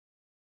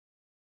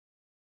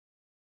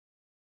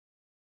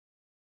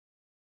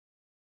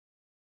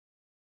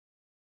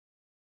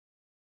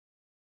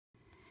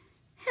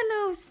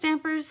Hello,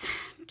 stampers.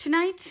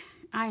 Tonight,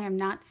 I am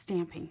not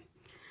stamping.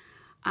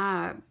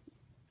 I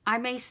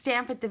may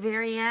stamp at the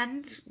very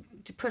end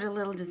to put a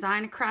little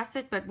design across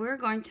it, but we're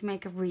going to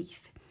make a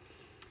wreath.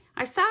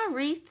 I saw a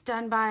wreath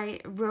done by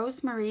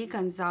Rosemarie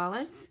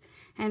Gonzalez,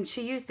 and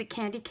she used the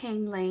Candy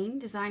Cane Lane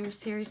Designer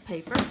Series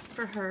paper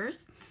for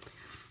hers.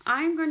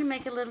 I'm going to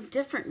make a little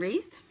different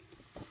wreath,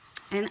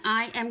 and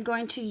I am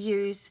going to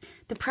use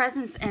the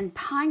Presents and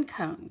Pine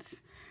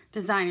Cones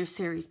Designer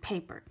Series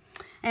paper.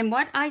 And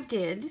what I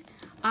did,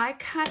 I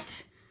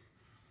cut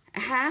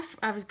half,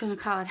 I was going to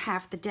call it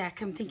half the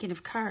deck, I'm thinking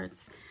of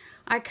cards.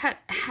 I cut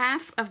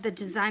half of the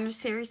Designer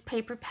Series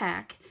paper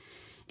pack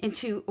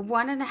into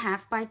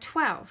 1.5 by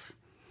 12.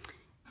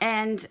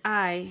 And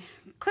I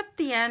clipped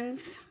the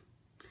ends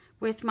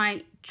with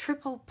my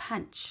triple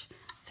punch.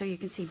 So you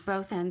can see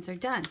both ends are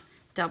done.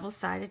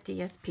 Double-sided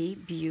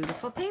DSP,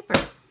 beautiful paper.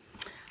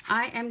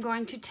 I am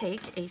going to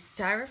take a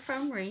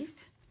styrofoam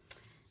wreath,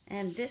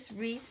 and this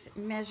wreath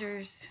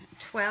measures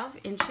 12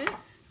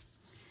 inches.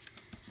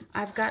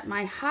 I've got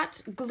my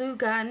hot glue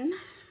gun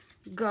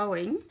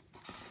going,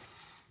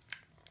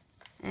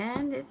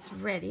 and it's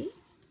ready.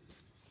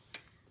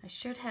 I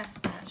should have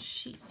a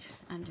sheet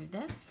under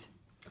this.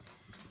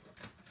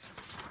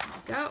 There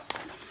we go.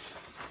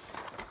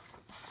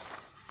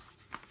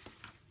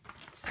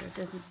 So it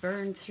doesn't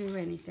burn through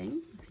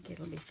anything. I think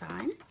it'll be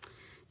fine.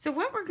 So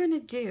what we're going to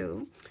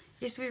do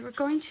is we're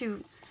going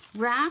to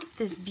wrap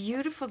this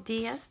beautiful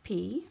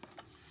DSP,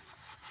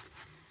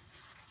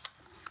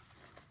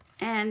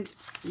 and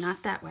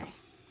not that way.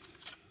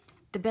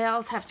 The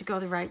bells have to go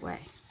the right way.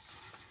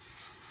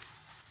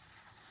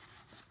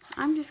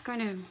 I'm just going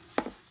to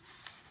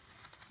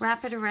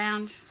wrap it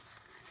around.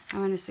 I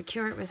want to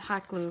secure it with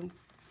hot glue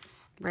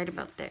right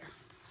about there.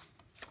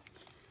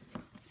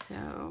 So,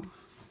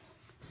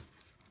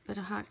 a bit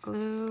of hot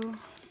glue.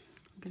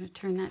 I'm going to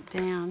turn that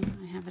down.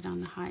 I have it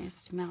on the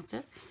highest to melt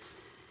it.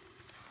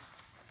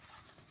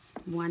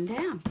 One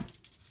down.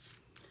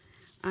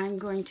 I'm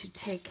going to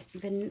take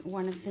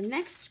one of the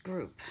next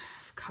group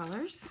of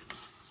colors.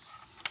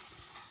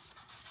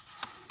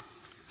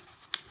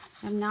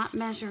 I'm not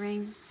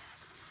measuring.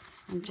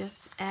 I'm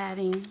just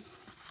adding. I'm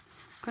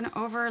going to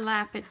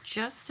overlap it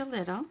just a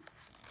little.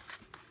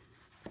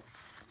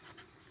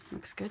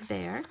 Looks good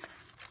there.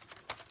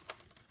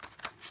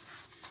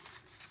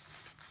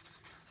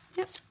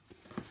 Yep.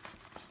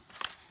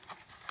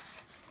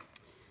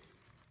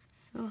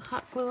 A little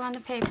hot glue on the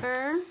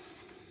paper.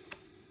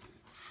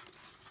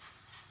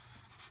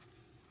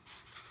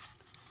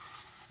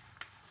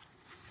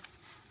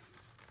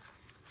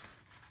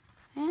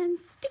 And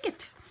stick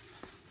it.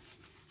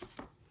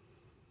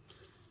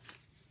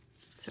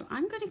 So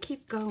I'm going to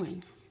keep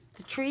going.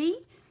 The tree,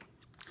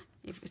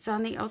 if it's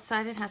on the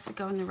outside, it has to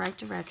go in the right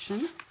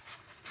direction.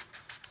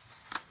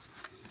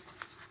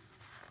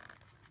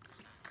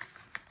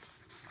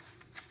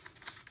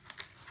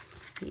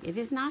 It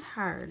is not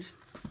hard.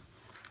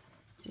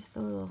 It's just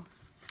a little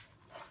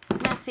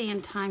messy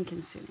and time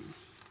consuming.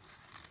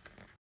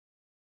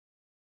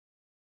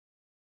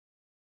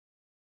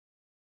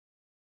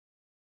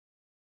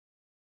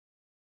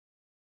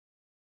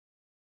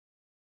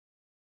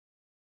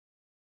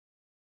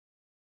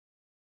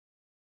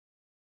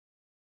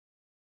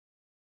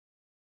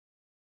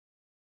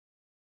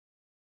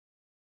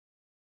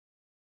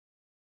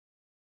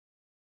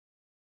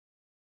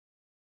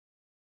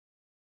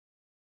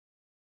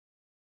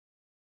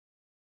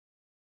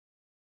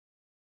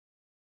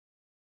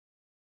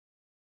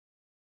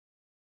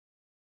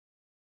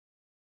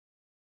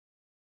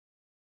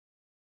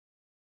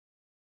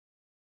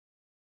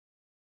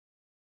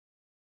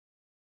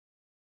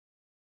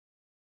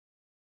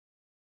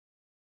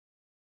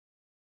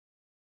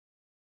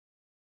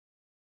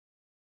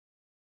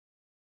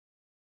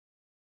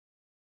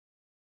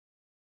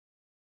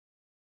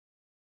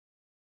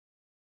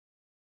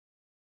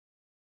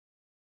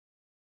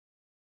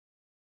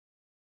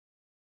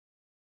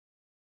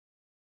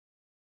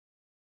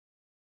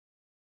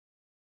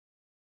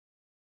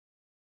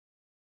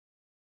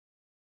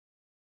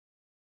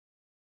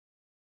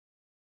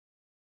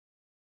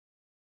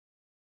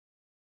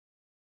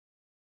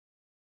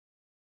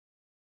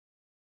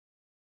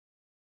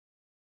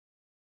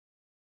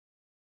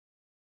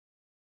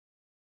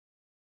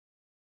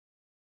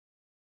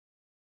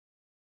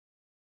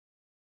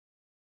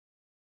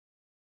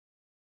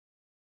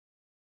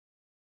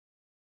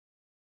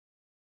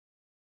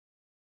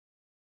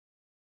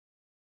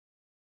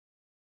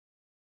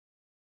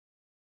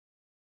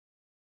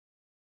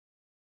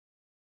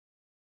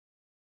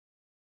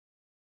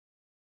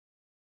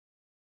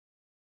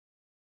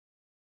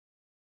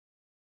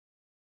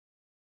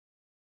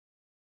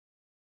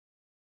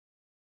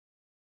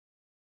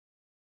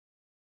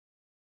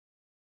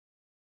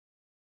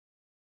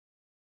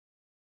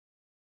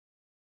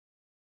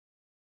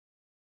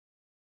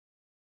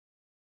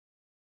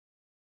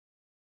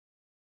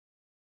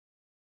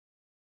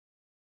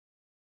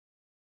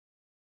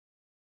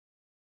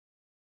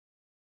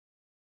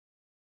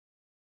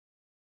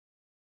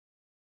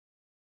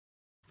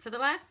 For the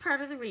last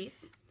part of the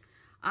wreath,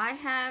 I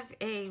have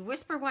a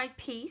Whisper White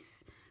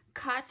piece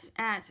cut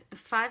at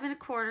 5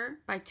 1/4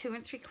 by 2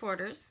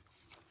 3/4.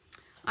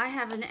 I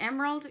have an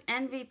Emerald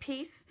Envy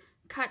piece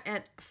cut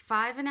at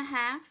 5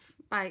 1/2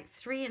 by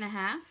 3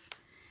 1/2.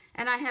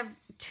 And I have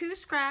 2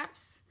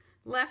 scraps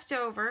left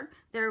over.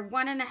 They're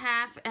 1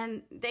 1/2,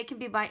 and they can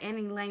be by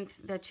any length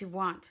that you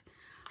want.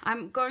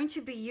 I'm going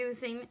to be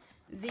using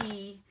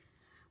the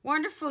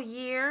Wonderful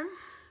Year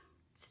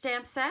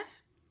stamp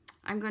set.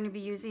 I'm going to be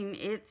using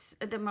It's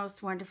the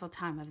Most Wonderful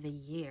Time of the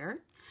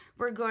Year.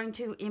 We're going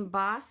to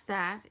emboss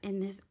that in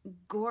this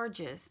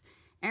gorgeous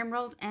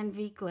Emerald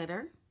Envy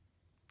glitter.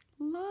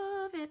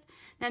 Love it.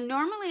 Now,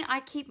 normally I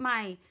keep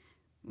my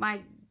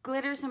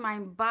glitters and my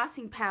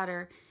embossing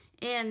powder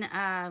in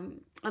a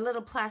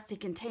little plastic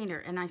container,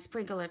 and I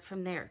sprinkle it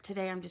from there.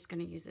 Today I'm just going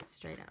to use it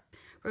straight up.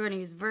 We're going to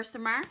use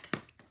Versamark,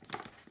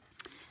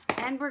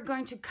 and we're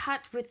going to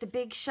cut with the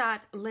Big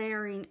Shot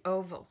layering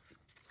ovals.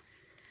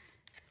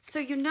 So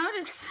you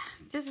notice,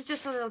 this is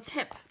just a little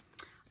tip.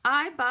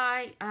 I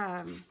buy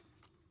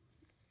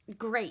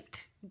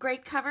grate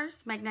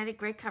covers, magnetic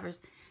grate covers,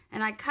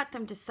 and I cut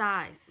them to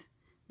size.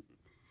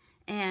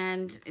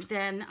 And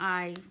then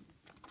I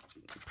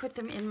put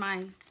them in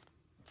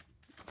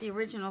the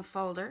original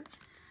folder.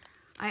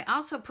 I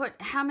also put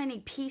how many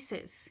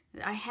pieces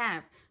I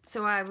have,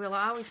 so I will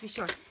always be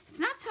sure. It's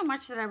not so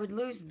much that I would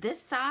lose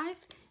this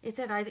size, it's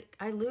that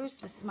I lose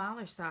the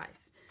smaller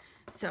size.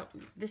 So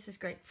this is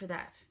great for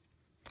that.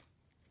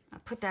 I'll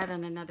put that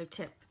on another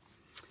tip.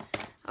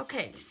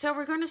 Okay, so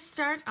we're going to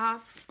start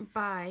off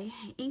by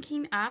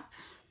inking up.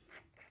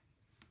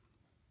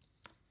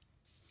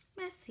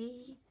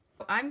 Messy.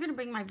 I'm going to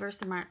bring my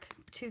Versamark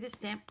to the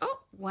stamp.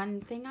 Oh,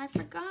 one thing I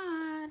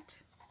forgot.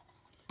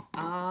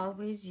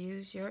 Always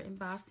use your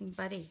embossing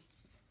buddy.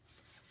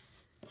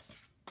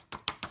 A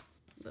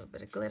little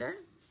bit of glitter.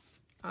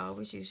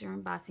 Always use your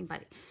embossing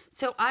buddy.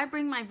 So I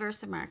bring my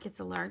Versamark, it's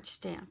a large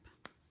stamp,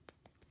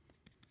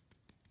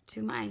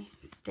 to my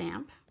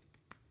stamp.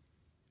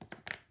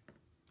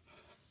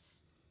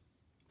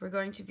 We're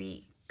going to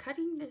be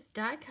cutting this,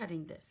 die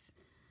cutting this.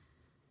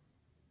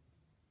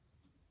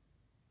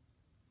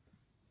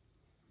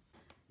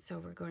 So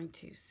we're going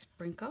to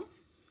sprinkle.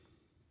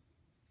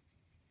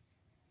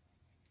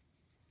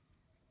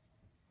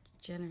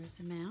 Generous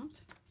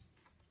amount.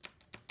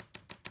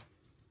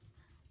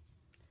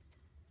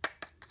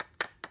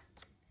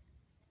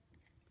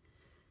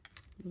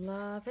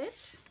 Love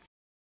it.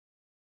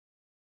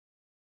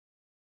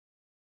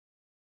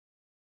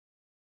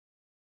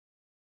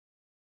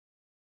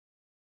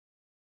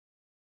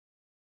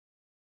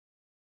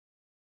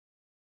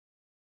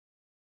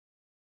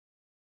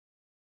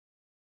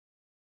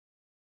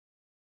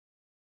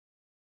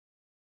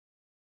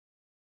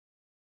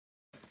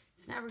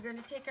 So now we're going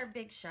to take our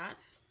Big Shot.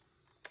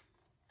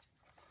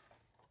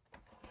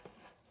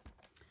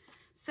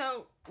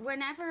 So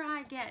whenever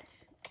I get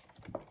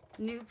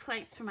new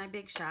plates for my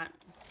Big Shot,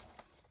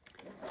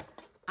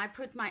 I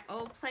put my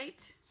old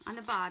plate on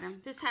the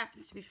bottom. This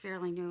happens to be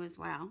fairly new as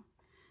well.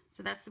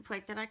 So that's the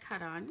plate that I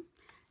cut on.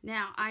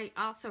 Now I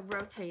also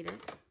rotate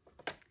it.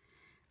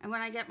 And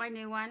when I get my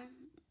new one,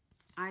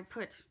 I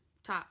put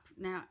top.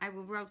 Now I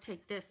will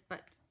rotate this,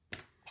 but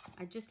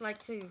I just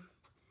like to,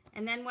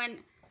 and then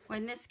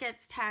when this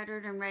gets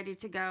tattered and ready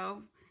to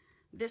go,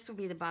 this will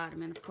be the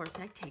bottom, and of course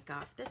I take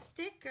off the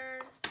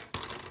sticker.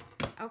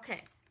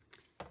 Okay,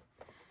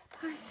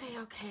 I say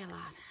okay a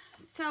lot.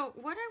 So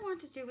what I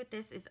want to do with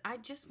this is I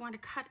just want to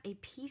cut a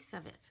piece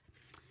of it.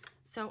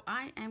 So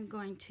I am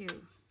going to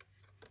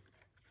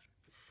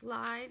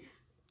slide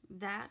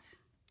that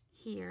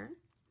here.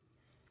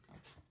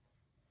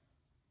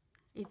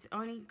 It's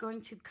only going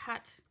to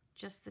cut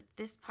just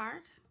this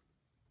part.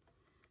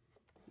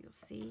 You'll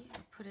see,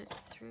 I'll put it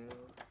through.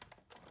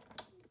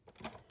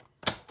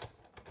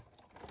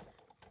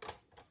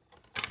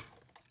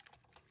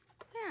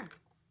 There.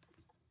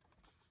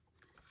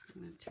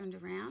 I'm going to turn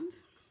it around.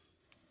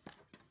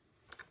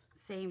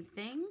 Same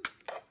thing.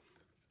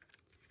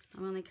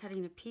 I'm only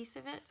cutting a piece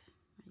of it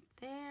right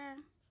there.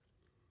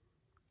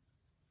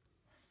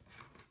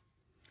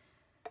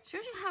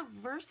 Shows you how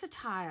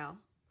versatile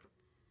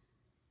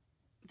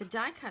the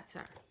die cuts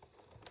are.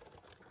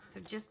 So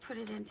just put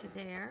it into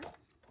there.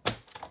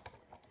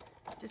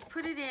 Just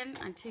put it in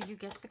until you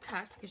get the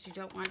cut, because you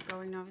don't want it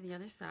going over the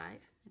other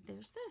side. And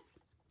there's this.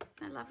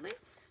 Isn't that lovely?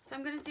 So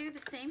I'm going to do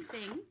the same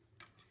thing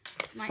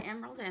to my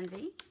Emerald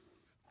Envy.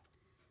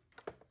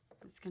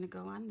 It's going to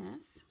go on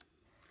this.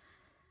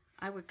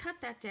 I would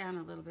cut that down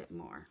a little bit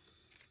more.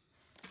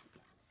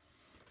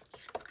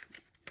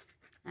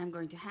 I'm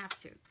going to have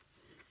to.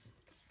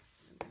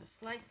 So I'm going to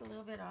slice a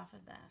little bit off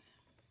of that.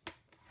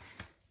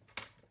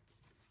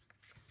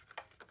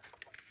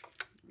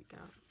 There we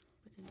go.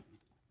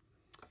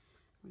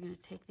 We're going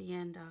to take the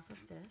end off of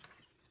this.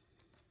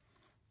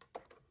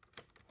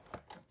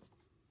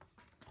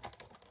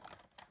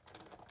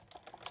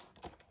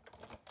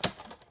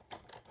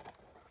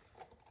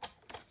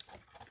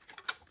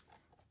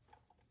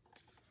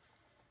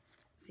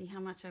 See how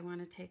much I want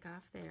to take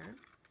off there.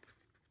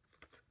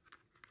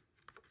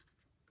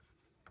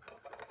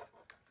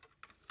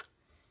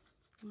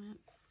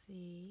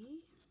 see.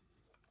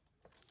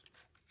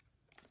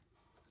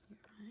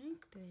 Right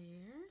there.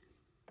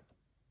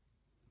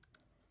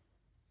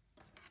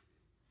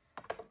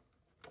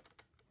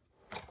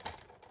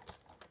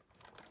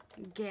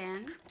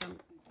 Again, don't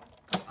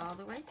go all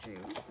the way through,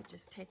 but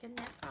just take a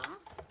nip off.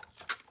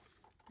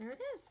 There it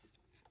is.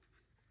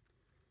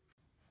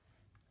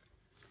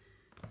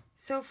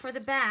 So for the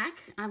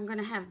back, I'm going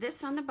to have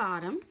this on the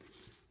bottom.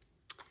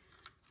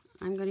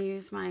 I'm going to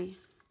use my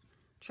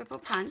triple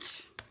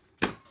punch.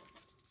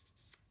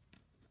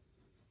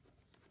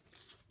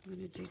 I'm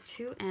going to do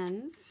 2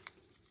 ends.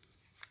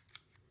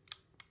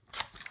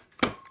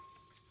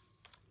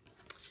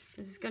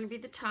 This is going to be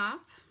the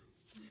top.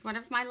 This is one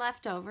of my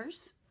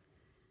leftovers.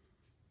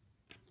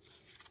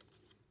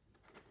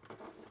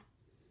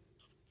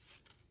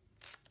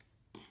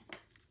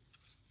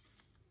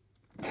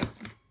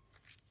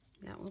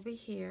 That will be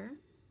here.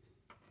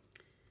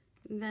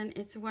 And then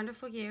It's a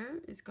Wonderful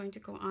Year is going to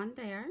go on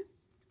there.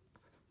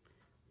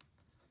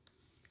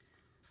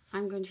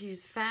 I'm going to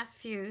use Fast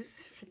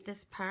Fuse for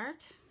this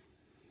part.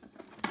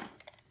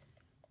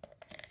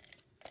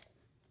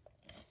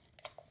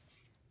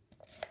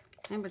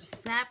 Remember to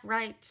snap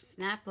right,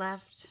 snap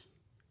left.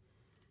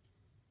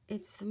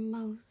 It's the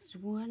most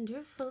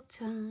wonderful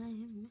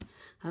time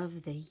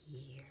of the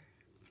year.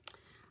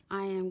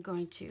 I am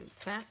going to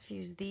fast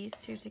fuse these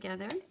two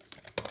together.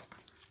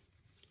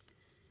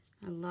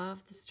 I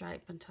love the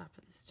stripe on top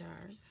of the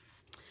stars.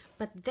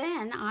 But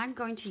then I'm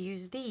going to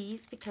use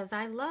these because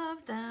I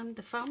love them,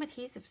 the foam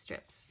adhesive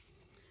strips.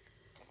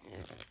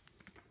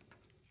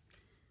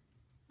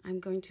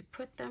 I'm going to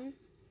put them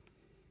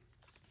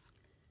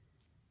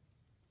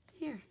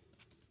here.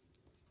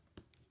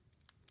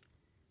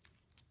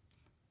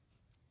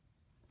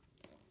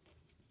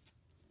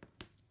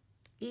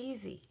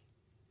 Easy.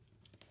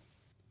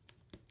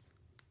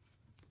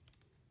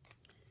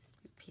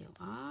 Peel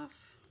off.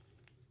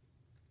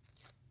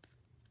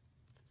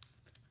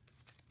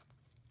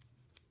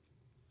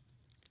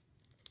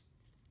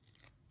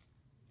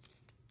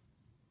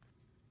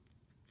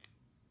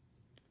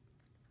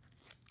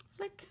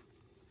 Flick.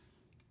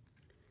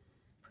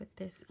 Put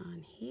this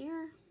on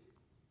here.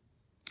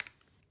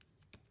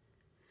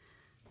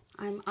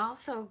 I'm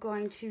also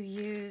going to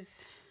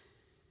use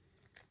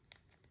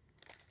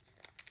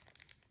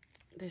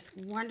this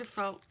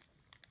wonderful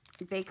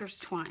baker's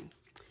twine.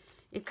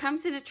 It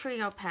comes in a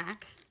trio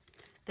pack.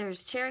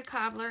 There's cherry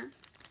cobbler,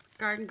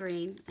 garden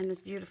green, and this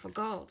beautiful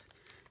gold.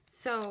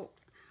 So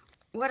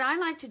what I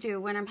like to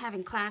do when I'm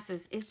having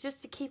classes is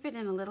just to keep it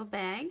in a little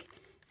bag,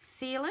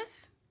 seal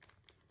it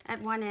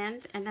at one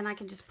end, and then I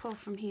can just pull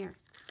from here.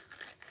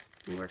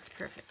 It works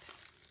perfect.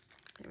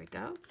 There we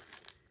go.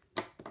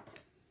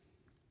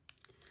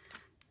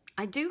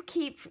 I do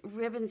keep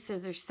ribbon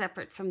scissors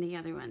separate from the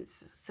other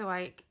ones, so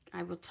I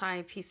will tie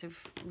a piece of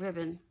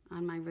ribbon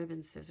on my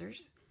ribbon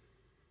scissors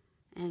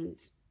and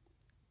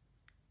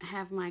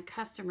have my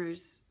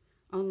customers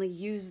only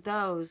use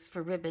those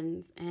for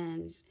ribbons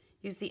and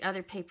use the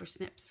other paper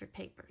snips for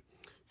paper.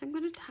 So I'm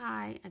going to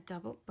tie a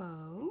double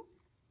bow.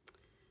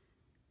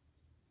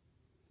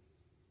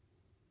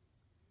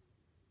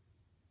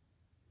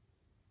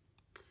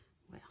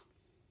 Well,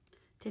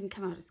 didn't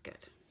come out as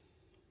good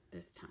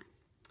this time,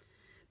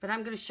 but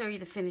I'm going to show you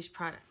the finished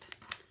product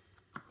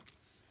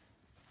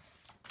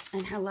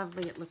and how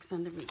lovely it looks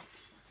on the wreath.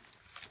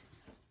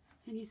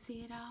 Can you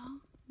see it all?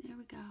 There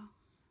we go.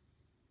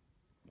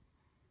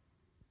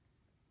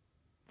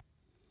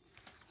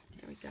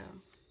 There we go.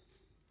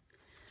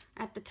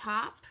 At the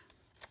top,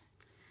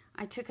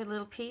 I took a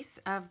little piece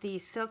of the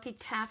silky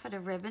taffeta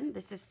ribbon.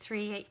 This is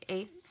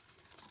 3/8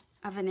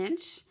 of an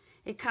inch.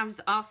 It comes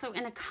also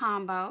in a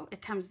combo.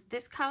 It comes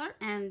this color,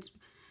 and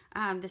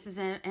this is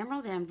an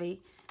Emerald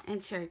Envy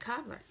and cherry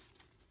cobbler.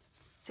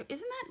 So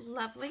isn't that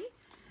lovely?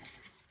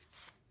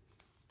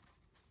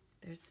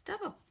 There's the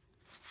double.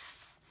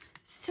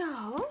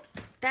 So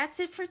that's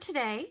it for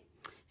today.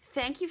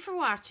 Thank you for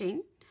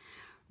watching.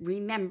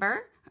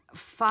 Remember,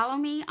 follow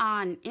me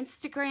on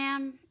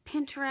Instagram,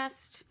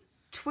 Pinterest,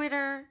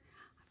 Twitter,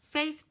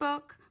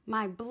 Facebook,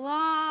 my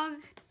blog.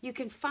 You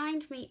can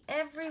find me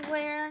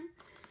everywhere.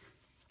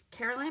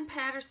 Carole-Anne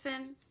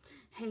Patterson,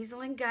 Hazel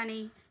and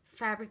Gunny,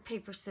 Fabric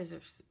Paper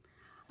Scissors.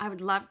 I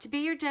would love to be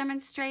your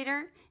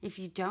demonstrator. If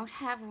you don't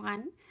have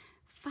one,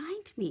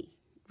 find me.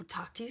 We'll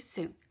talk to you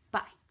soon.